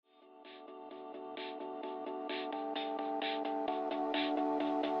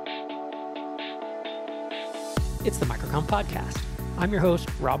It's the MicroConf podcast. I'm your host,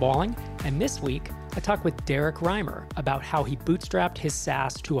 Rob Walling, and this week I talk with Derrick Reimer about how he bootstrapped his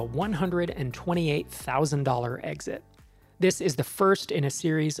SaaS to a $128,000 exit. This is the first in a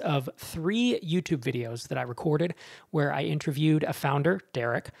series of 3 YouTube videos that I recorded where I interviewed a founder,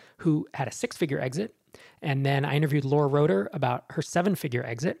 Derrick, who had a 6-figure exit, and then I interviewed Laura Roeder about her 7-figure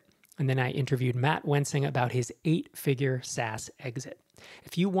exit, and then I interviewed Matt Wensing about his 8-figure SaaS exit.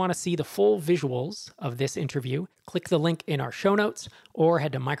 If you want to see the full visuals of this interview, click the link in our show notes or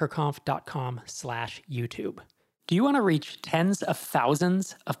head to microconf.com/YouTube. Do you want to reach tens of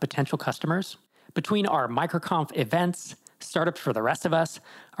thousands of potential customers? Between our MicroConf events, Startups for the Rest of Us,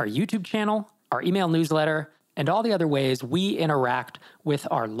 our YouTube channel, our email newsletter, and all the other ways we interact with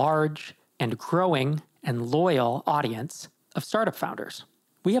our large and growing and loyal audience of startup founders,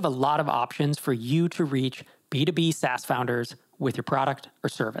 we have a lot of options for you to reach B2B SaaS founders with your product or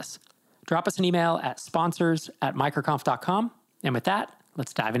service. Drop us an email at sponsors@microconf.com. And with that,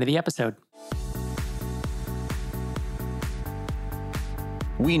 let's dive into the episode.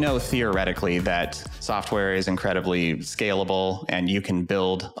 We know theoretically that software is incredibly scalable and you can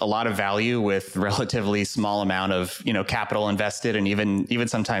build a lot of value with relatively small amount of, capital invested and even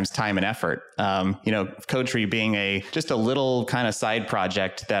sometimes time and effort. CodeTree being just a little kind of side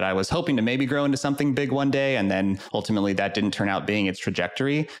project that I was hoping to maybe grow into something big one day. And then ultimately that didn't turn out being its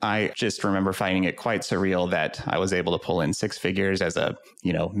trajectory. I just remember finding it quite surreal that I was able to pull in 6 figures as a,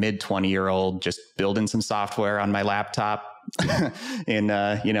 mid 20-year-old, just building some software on my laptop in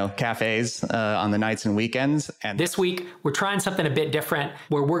cafes on the nights and weekends. And this week, we're trying something a bit different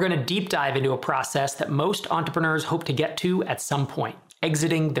where we're going to deep dive into a process that most entrepreneurs hope to get to at some point,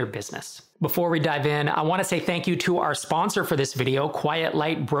 exiting their business. Before we dive in, I want to say thank you to our sponsor for this video, Quiet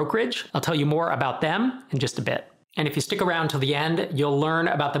Light Brokerage. I'll tell you more about them in just a bit. And if you stick around till the end, you'll learn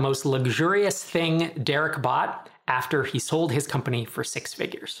about the most luxurious thing Derrick bought after he sold his company for 6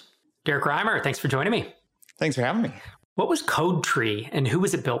 figures. Derrick Reimer, thanks for joining me. Thanks for having me. What was CodeTree and who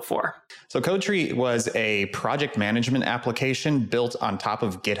was it built for? So CodeTree was a project management application built on top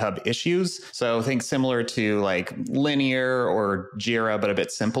of GitHub Issues. So think similar to like Linear or Jira, but a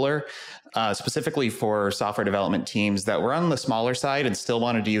bit simpler, specifically for software development teams that were on the smaller side and still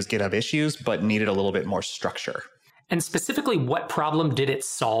wanted to use GitHub Issues, but needed a little bit more structure. And specifically, what problem did it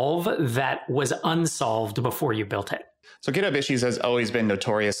solve that was unsolved before you built it? So GitHub Issues has always been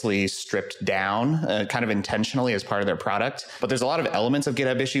notoriously stripped down, kind of intentionally as part of their product. But there's a lot of elements of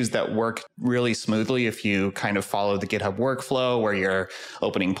GitHub Issues that work really smoothly if you kind of follow the GitHub workflow where you're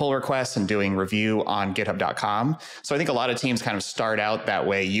opening pull requests and doing review on github.com. So I think a lot of teams kind of start out that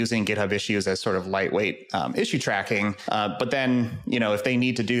way using GitHub Issues as sort of lightweight issue tracking. But then, if they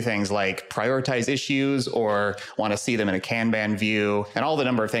need to do things like prioritize issues or want to see them in a Kanban view and all the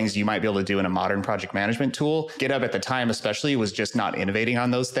number of things you might be able to do in a modern project management tool, GitHub at the time especially was just not innovating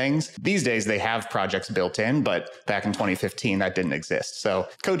on those things. These days they have projects built in, but back in 2015 that didn't exist. So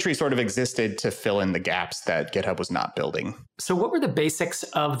CodeTree sort of existed to fill in the gaps that GitHub was not building. So what were the basics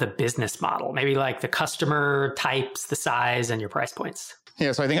of the business model? Maybe like the customer types, the size, and your price points?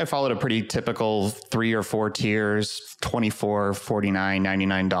 Yeah, so I think I followed a pretty typical 3 or 4 tiers, $24, $49,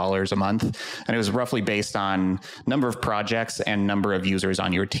 $99 a month. And it was roughly based on number of projects and number of users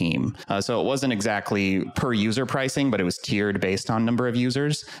on your team. So it wasn't exactly per user pricing, but it was tiered based on number of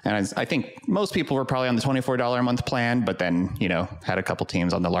users. And I think most people were probably on the $24 a month plan, but then, had a couple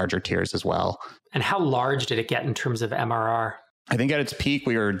teams on the larger tiers as well. And how large did it get in terms of MRR? I think at its peak,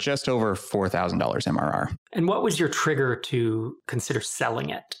 we were just over $4,000 MRR. And what was your trigger to consider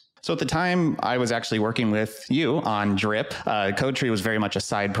selling it? So at the time, I was actually working with you on Drip. CodeTree was very much a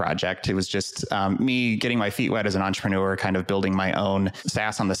side project. It was just me getting my feet wet as an entrepreneur, kind of building my own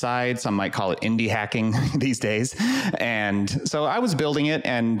SaaS on the side. Some might call it indie hacking these days. And so I was building it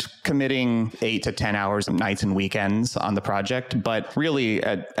and committing 8 to 10 hours of nights and weekends on the project, but really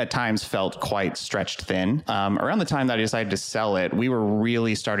at times felt quite stretched thin. Around the time that I decided to sell it, we were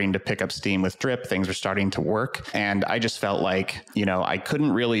really starting to pick up steam with Drip. Things were starting to work. And I just felt like, I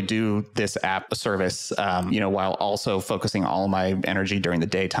couldn't really do this app service, while also focusing all my energy during the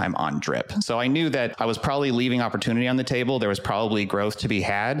daytime on Drip. So I knew that I was probably leaving opportunity on the table. There was probably growth to be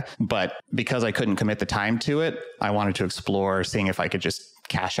had, but because I couldn't commit the time to it, I wanted to explore seeing if I could just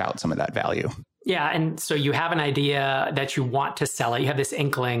cash out some of that value. Yeah. And so you have an idea that you want to sell it. You have this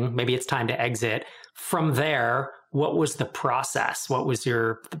inkling, maybe it's time to exit. From there, what was the process? What was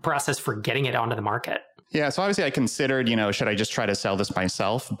the process for getting it onto the market? Yeah, so obviously I considered, should I just try to sell this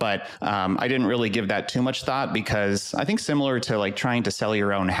myself? But I didn't really give that too much thought because I think similar to like trying to sell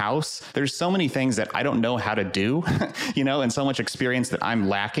your own house, there's so many things that I don't know how to do, and so much experience that I'm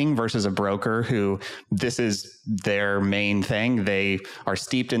lacking versus a broker who this is their main thing. They are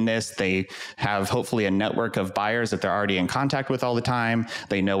steeped in this. They have hopefully a network of buyers that they're already in contact with all the time.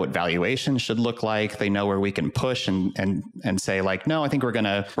 They know what valuation should look like. They know where we can push and say like, no, I think we're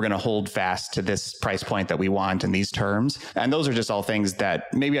gonna hold fast to this price point that we want in these terms. And those are just all things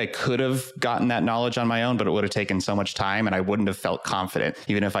that maybe I could have gotten that knowledge on my own, but it would have taken so much time and I wouldn't have felt confident,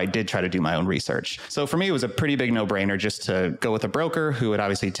 even if I did try to do my own research. So for me, it was a pretty big no-brainer just to go with a broker who would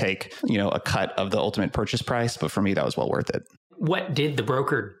obviously take, a cut of the ultimate purchase price. But for me, that was well worth it. What did the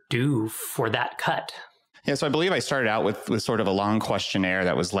broker do for that cut? Yeah, so I believe I started out with sort of a long questionnaire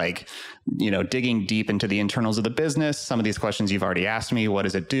that was like, digging deep into the internals of the business. Some of these questions you've already asked me. What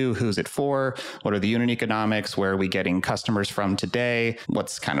does it do? Who's it for? What are the unit economics? Where are we getting customers from today?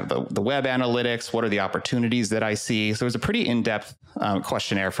 What's kind of the web analytics? What are the opportunities that I see? So it was a pretty in-depth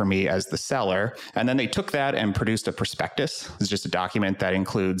questionnaire for me as the seller. And then they took that and produced a prospectus. It's just a document that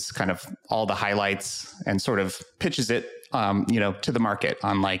includes kind of all the highlights and sort of pitches it to the market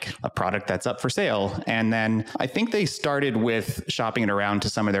on like a product that's up for sale. And then I think they started with shopping it around to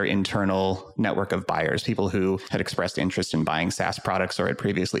some of their internal network of buyers, people who had expressed interest in buying SaaS products or had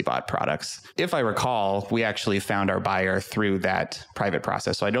previously bought products. If I recall, we actually found our buyer through that private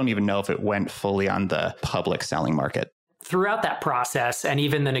process. So I don't even know if it went fully on the public selling market. Throughout that process and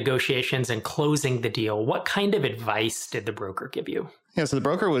even the negotiations and closing the deal, what kind of advice did the broker give you? Yeah, so the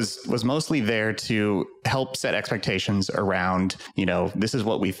broker was mostly there to help set expectations around, this is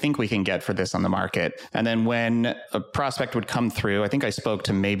what we think we can get for this on the market. And then when a prospect would come through, I think I spoke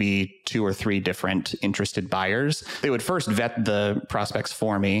to maybe 2 or 3 different interested buyers. They would first vet the prospects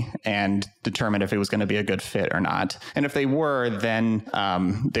for me and determine if it was going to be a good fit or not. And if they were, then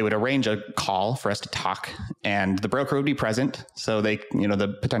they would arrange a call for us to talk, and the broker would be present. So they,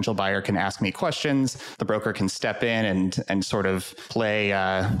 the potential buyer can ask me questions. The broker can step in and sort of play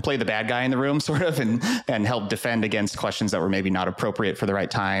the bad guy in the room sort of and help defend against questions that were maybe not appropriate for the right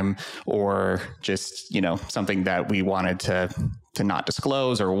time, or just, something that we wanted to not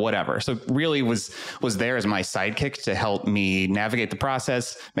disclose or whatever. So really was there as my sidekick to help me navigate the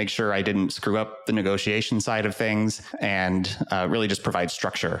process, make sure I didn't screw up the negotiation side of things, and really just provide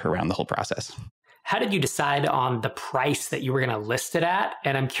structure around the whole process. How did you decide on the price that you were going to list it at?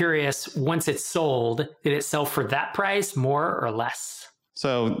 And I'm curious, once it's sold, did it sell for that price, more or less?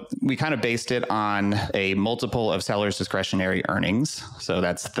 So we kind of based it on a multiple of sellers' discretionary earnings. So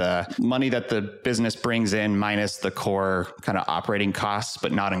that's the money that the business brings in minus the core kind of operating costs,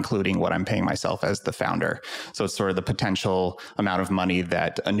 but not including what I'm paying myself as the founder. So it's sort of the potential amount of money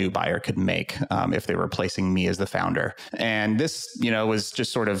that a new buyer could make if they were replacing me as the founder. And this, was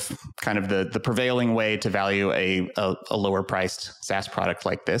just sort of kind of the prevailing way to value a lower priced SaaS product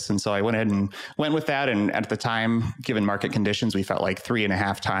like this. And so I went ahead and went with that. And at the time, given market conditions, we felt like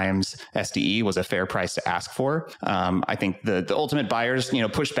 3.5 times SDE was a fair price to ask for. I think the ultimate buyers,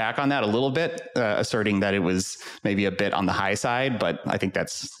 pushed back on that a little bit, asserting that it was maybe a bit on the high side, but I think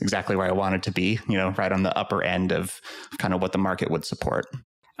that's exactly where I wanted to be, right on the upper end of kind of what the market would support.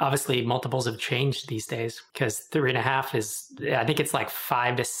 Obviously, multiples have changed these days because 3.5 is, I think it's like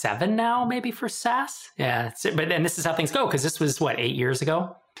 5 to 7 now, maybe for SaaS. Yeah. But then this is how things go, because this was 8 years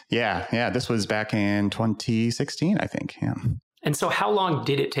ago? Yeah. This was back in 2016, I think. Yeah. And so how long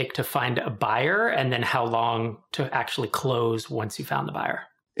did it take to find a buyer, and then how long to actually close once you found the buyer?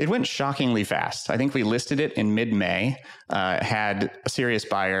 It went shockingly fast. I think we listed it in mid-May, had a serious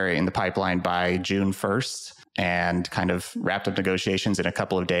buyer in the pipeline by June 1st, and kind of wrapped up negotiations in a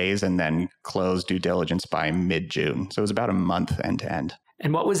couple of days, and then closed due diligence by mid-June. So it was about a month end to end.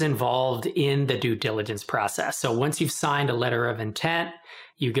 And what was involved in the due diligence process? So once you've signed a letter of intent,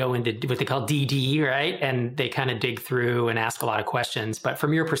 you go into what they call DD, right? And they kind of dig through and ask a lot of questions. But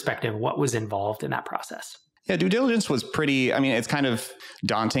from your perspective, what was involved in that process? Yeah, due diligence was it's kind of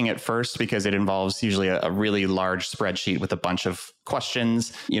daunting at first because it involves usually a really large spreadsheet with a bunch of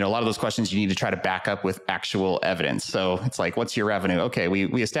questions. A lot of those questions you need to try to back up with actual evidence. So it's like, what's your revenue? Okay,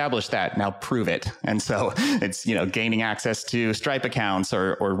 we established that. Now prove it. And so it's, gaining access to Stripe accounts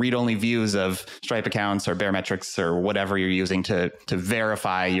or read-only views of Stripe accounts or Baremetrics or whatever you're using to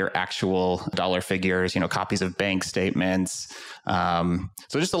verify your actual dollar figures, copies of bank statements.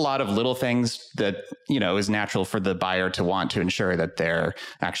 So just a lot of little things that, is natural for the buyer to want to ensure that they're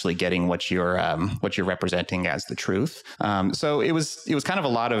actually getting what you're representing as the truth. So it was kind of a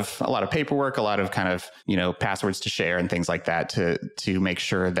lot of paperwork, a lot of kind of, passwords to share and things like that to make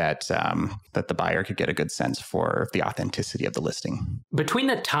sure that that the buyer could get a good sense for the authenticity of the listing. Between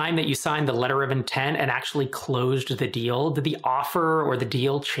the time that you signed the letter of intent and actually closed the deal, did the offer or the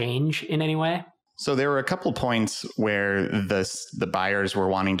deal change in any way? So there were a couple points where the buyers were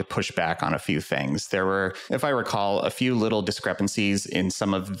wanting to push back on a few things. There were, if I recall, a few little discrepancies in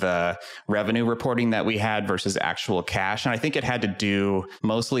some of the revenue reporting that we had versus actual cash. And I think it had to do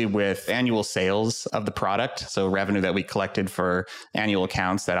mostly with annual sales of the product. So revenue that we collected for annual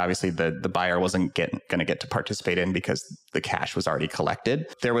accounts that obviously the buyer wasn't going to get to participate in because the cash was already collected.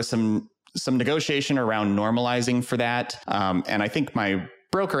 There was some negotiation around normalizing for that. And I think my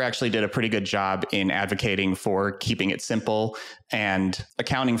broker actually did a pretty good job in advocating for keeping it simple and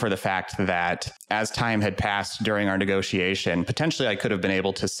accounting for the fact that as time had passed during our negotiation, potentially I could have been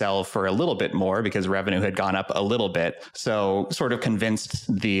able to sell for a little bit more because revenue had gone up a little bit. So sort of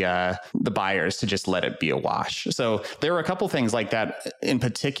convinced the buyers to just let it be a wash. So there were a couple things like that in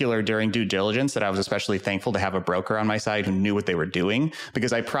particular during due diligence that I was especially thankful to have a broker on my side who knew what they were doing,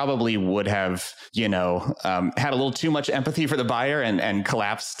 because I probably would have, had a little too much empathy for the buyer and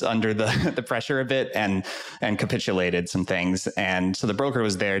collapsed under the pressure a bit and capitulated some things. And so the broker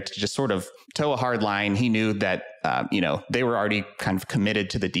was there to just sort of toe a hard line. He knew that, they were already kind of committed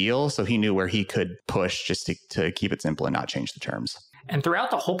to the deal. So he knew where he could push just to keep it simple and not change the terms. And throughout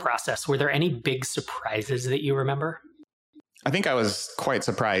the whole process, were there any big surprises that you remember? I think I was quite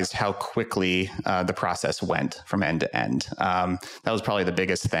surprised how quickly the process went from end to end. That was probably the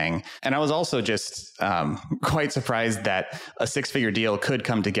biggest thing. And I was also just quite surprised that a six-figure deal could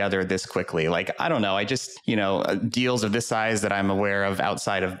come together this quickly. Like, I don't know. I just, deals of this size that I'm aware of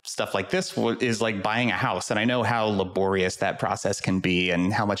outside of stuff like this is like buying a house. And I know how laborious that process can be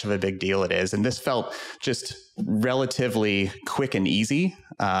and how much of a big deal it is. And this felt just relatively quick and easy.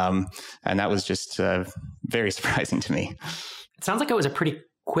 And that was just very surprising to me. It sounds like it was a pretty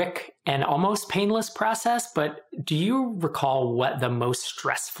quick and almost painless process, but do you recall what the most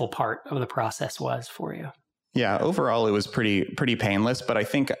stressful part of the process was for you? Yeah, overall, it was pretty painless, but I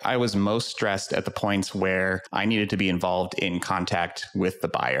think I was most stressed at the points where I needed to be involved in contact with the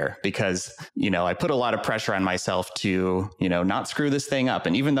buyer because, I put a lot of pressure on myself to, not screw this thing up.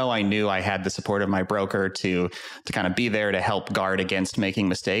 And even though I knew I had the support of my broker to kind of be there to help guard against making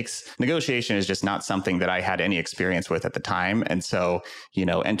mistakes, negotiation is just not something that I had any experience with at the time. And so,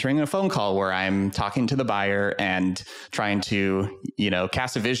 entering a phone call where I'm talking to the buyer and trying to,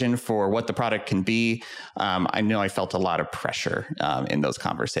 cast a vision for what the product can be, I know I felt a lot of pressure in those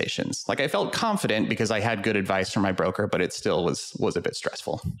conversations. Like I felt confident because I had good advice from my broker, but it still was a bit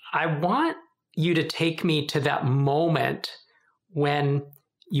stressful. I want you to take me to that moment when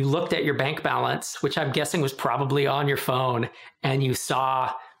you looked at your bank balance, which I'm guessing was probably on your phone, and you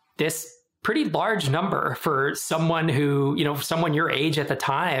saw this pretty large number for someone who, someone your age at the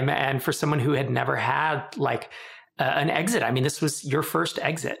time, and for someone who had never had like an exit. I mean, this was your first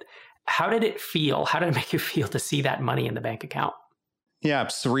exit. How did it feel? How did it make you feel to see that money in the bank account? Yeah,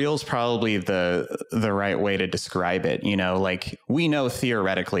 surreal is probably the right way to describe it. Like we know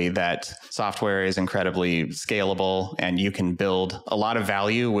theoretically that software is incredibly scalable and you can build a lot of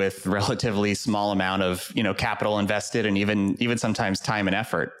value with relatively small amount of, capital invested and even sometimes time and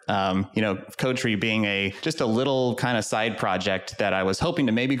effort. CodeTree being just a little kind of side project that I was hoping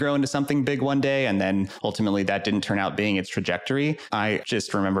to maybe grow into something big one day. And then ultimately that didn't turn out being its trajectory. I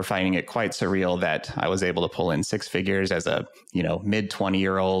just remember finding it quite surreal that I was able to pull in six figures as a, mid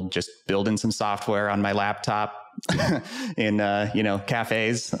 20-year-old just building some software on my laptop in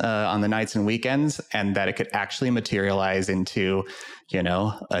cafes on the nights and weekends, and that it could actually materialize into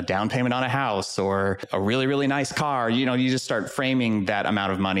a down payment on a house or a really, really nice car. You just start framing that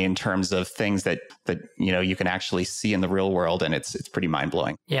amount of money in terms of things that you can actually see in the real world, and it's pretty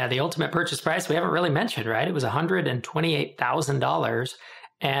mind-blowing. Yeah, the ultimate purchase price we haven't really mentioned, right? It was $128,000.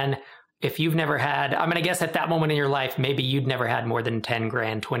 And if you've never had, I'm going to guess at that moment in your life, maybe you'd never had more than 10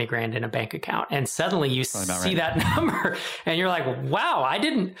 grand, 20 grand in a bank account. And suddenly you see that number and you're like, wow, I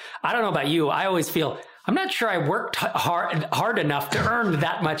don't know about you. I always feel, I'm not sure I worked hard enough to earn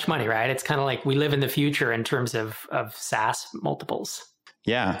that much money, right? It's kind of like we live in the future in terms of SaaS multiples.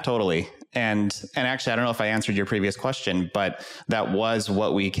 Yeah, totally. And actually, I don't know if I answered your previous question, but that was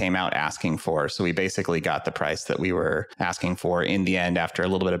what we came out asking for. So we basically got the price that we were asking for in the end after a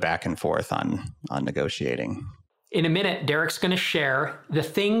little bit of back and forth on negotiating. In a minute, Derrick's going to share the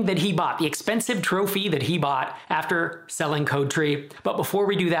thing that he bought, the expensive trophy that he bought after selling CodeTree. But before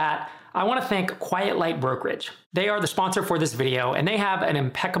we do that, I want to thank Quiet Light Brokerage. They are the sponsor for this video, and they have an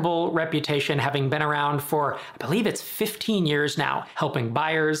impeccable reputation, having been around for, I believe it's 15 years now, helping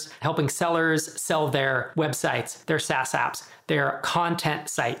buyers, helping sellers sell their websites, their SaaS apps, their content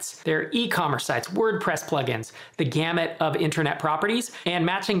sites, their e-commerce sites, WordPress plugins, the gamut of internet properties, and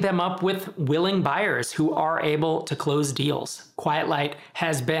matching them up with willing buyers who are able to close deals. QuietLight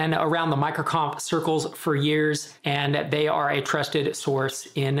has been around the MicroConf circles for years, and they are a trusted source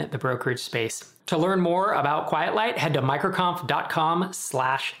in the brokerage space. To learn more about QuietLight, head to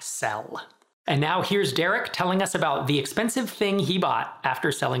microconf.com/sell. And now here's Derrick telling us about the expensive thing he bought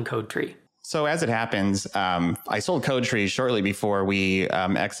after selling CodeTree. So as it happens, I sold CodeTree shortly before we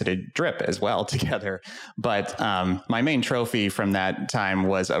exited Drip as well together. But my main trophy from that time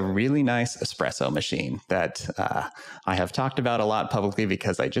was a really nice espresso machine that I have talked about a lot publicly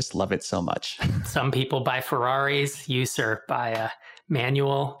because I just love it so much. Some people buy Ferraris. You, sir, buy a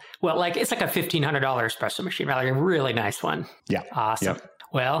manual. Well, like it's like a $1,500 espresso machine, right? Like a really nice one. Yeah. Awesome. Yep.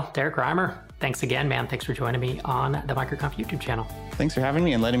 Well, Derrick Reimer, thanks again, man. Thanks for joining me on the MicroConf YouTube channel. Thanks for having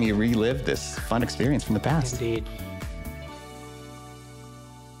me and letting me relive this fun experience from the past. Indeed.